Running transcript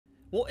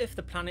What if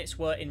the planets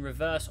were in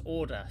reverse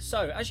order?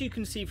 So, as you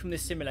can see from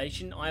this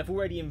simulation, I have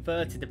already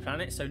inverted the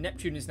planet, so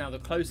Neptune is now the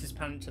closest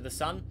planet to the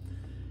Sun,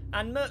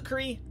 and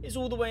Mercury is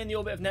all the way in the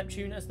orbit of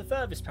Neptune as the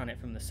furthest planet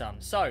from the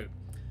Sun. So,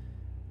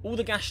 all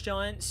the gas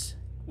giants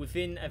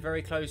within a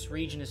very close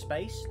region of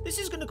space. This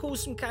is going to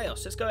cause some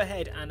chaos. Let's go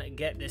ahead and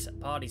get this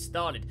party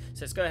started.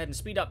 So let's go ahead and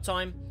speed up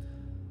time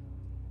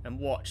and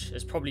watch,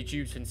 as probably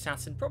Jupiter and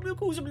Saturn probably will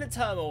cause a bit of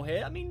turmoil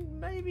here. I mean,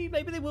 maybe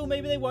they will,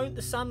 maybe they won't.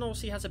 The Sun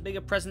obviously has a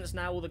bigger presence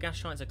now. All the gas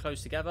giants are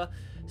close together.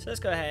 So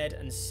let's go ahead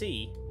and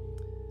see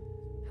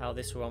how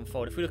this will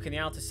unfold. If we look in the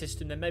outer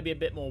system, there may be a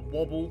bit more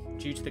wobble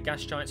due to the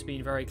gas giants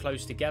being very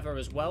close together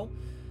as well.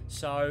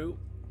 So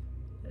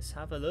let's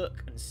have a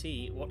look and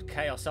see what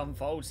chaos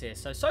unfolds here.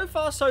 So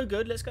far so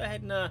good. Let's go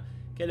ahead and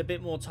get a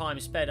bit more time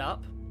sped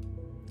up.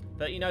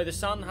 But, you know, the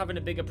Sun having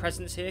a bigger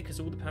presence here because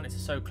all the planets are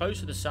so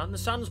close to the Sun. The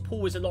Sun's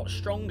pull is a lot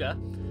stronger,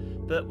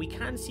 but we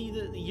can see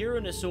that the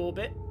Uranus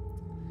orbit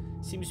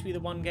seems to be the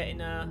one getting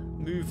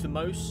moved the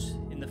most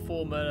in the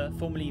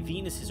formerly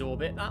Venus's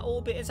orbit. That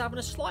orbit is having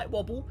a slight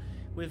wobble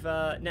with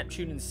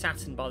Neptune and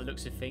Saturn by the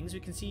looks of things.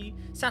 We can see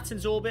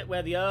Saturn's orbit,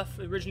 where the Earth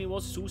originally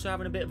was, is also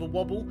having a bit of a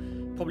wobble,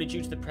 probably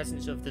due to the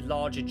presence of the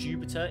larger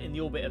Jupiter in the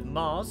orbit of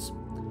Mars.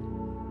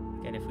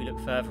 Again, if we look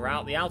further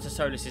out, the outer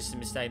solar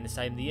system is staying the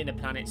same. The inner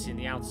planets in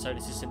the outer solar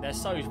system, they're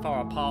so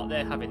far apart,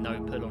 they're having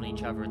no pull on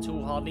each other at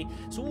all, hardly.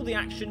 So all the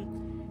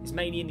action is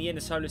mainly in the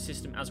inner solar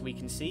system, as we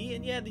can see.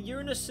 And yeah, the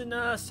Uranus and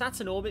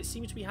Saturn orbit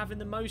seem to be having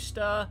the most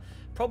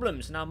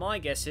problems. Now, my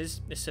guess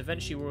is this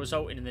eventually will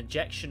result in an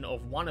ejection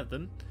of one of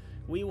them.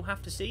 We will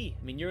have to see.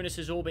 I mean,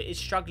 Uranus's orbit is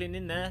struggling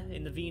in there,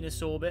 in the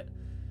Venus orbit.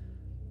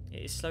 It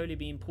is slowly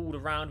being pulled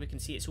around. We can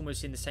see it's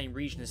almost in the same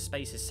region of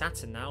space as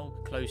Saturn now,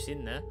 close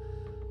in there.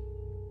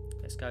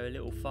 Let's go a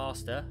little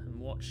faster and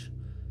watch.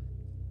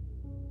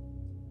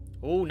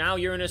 Oh, now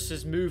Uranus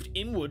has moved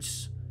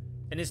inwards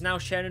and is now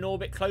sharing an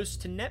orbit close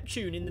to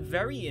Neptune in the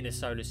very inner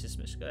solar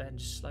system. Let's go ahead and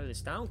just slow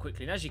this down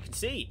quickly. And as you can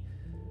see,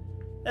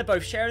 they're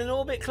both sharing an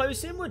orbit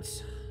close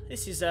inwards.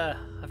 This is a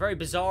very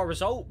bizarre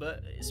result,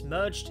 but it's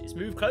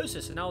moved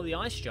closer. So now the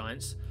ice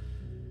giants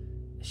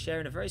are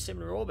sharing a very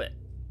similar orbit.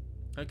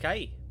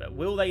 Okay, but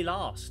will they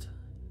last?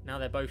 Now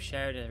they're both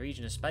sharing a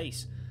region of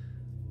space.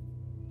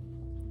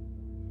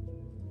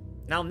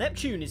 Now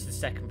Neptune is the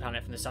second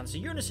planet from the Sun, so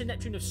Uranus and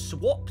Neptune have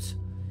swapped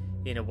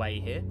in a way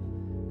here.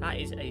 That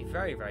is a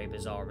very, very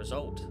bizarre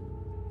result.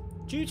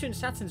 Jupiter and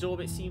Saturn's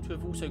orbit seem to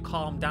have also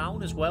calmed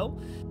down as well.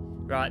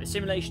 Right, the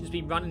simulation's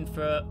been running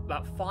for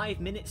about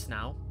 5 minutes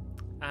now,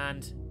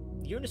 and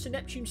Uranus and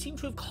Neptune seem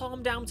to have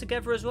calmed down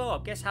together as well. I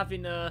guess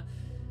having the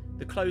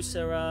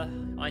closer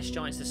ice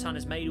giants to the Sun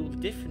has made all the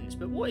difference.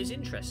 But what is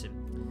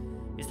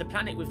interesting is the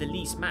planet with the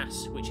least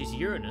mass, which is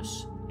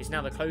Uranus, is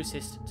now the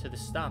closest to the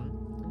Sun.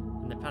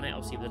 And the planet,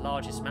 obviously, with the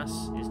largest mass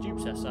is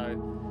Jupiter.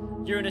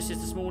 So Uranus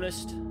is the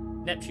smallest,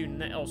 Neptune,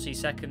 obviously,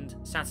 second,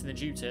 Saturn and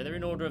Jupiter. They're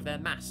in order of their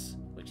mass,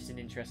 which is an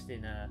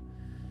interesting...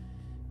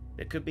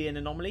 it could be an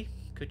anomaly,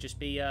 could just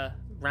be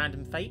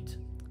random fate.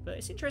 But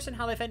it's interesting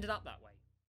how they've ended up that way.